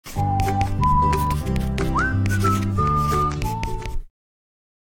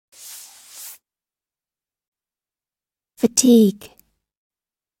fatigue,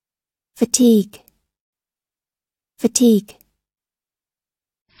 fatigue, fatigue.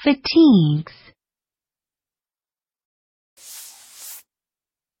 Fatigues.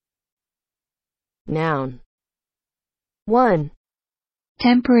 Noun. 1.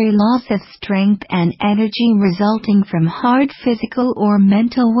 Temporary loss of strength and energy resulting from hard physical or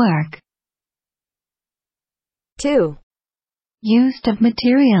mental work. 2. Use of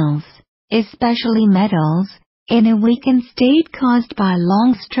materials, especially metals, in a weakened state caused by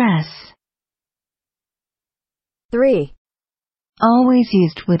long stress. 3. Always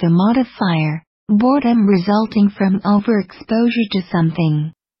used with a modifier, boredom resulting from overexposure to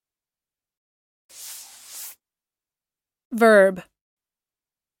something. Verb.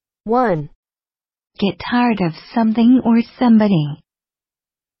 1. Get tired of something or somebody.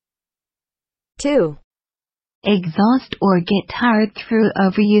 2. Exhaust or get tired through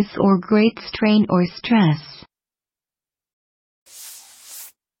overuse or great strain or stress.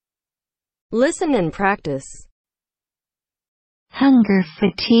 Listen and practice. Hunger,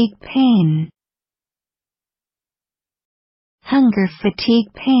 fatigue, pain. Hunger,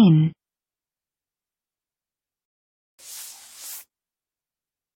 fatigue, pain.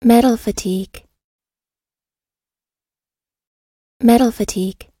 Metal fatigue, metal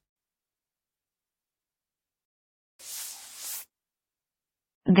fatigue.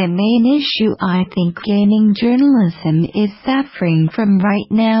 The main issue I think gaining journalism is suffering from right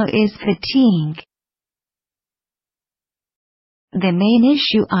now is fatigue. The main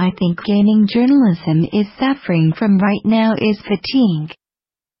issue I think gaining journalism is suffering from right now is fatigue.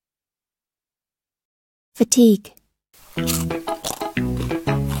 Fatigue.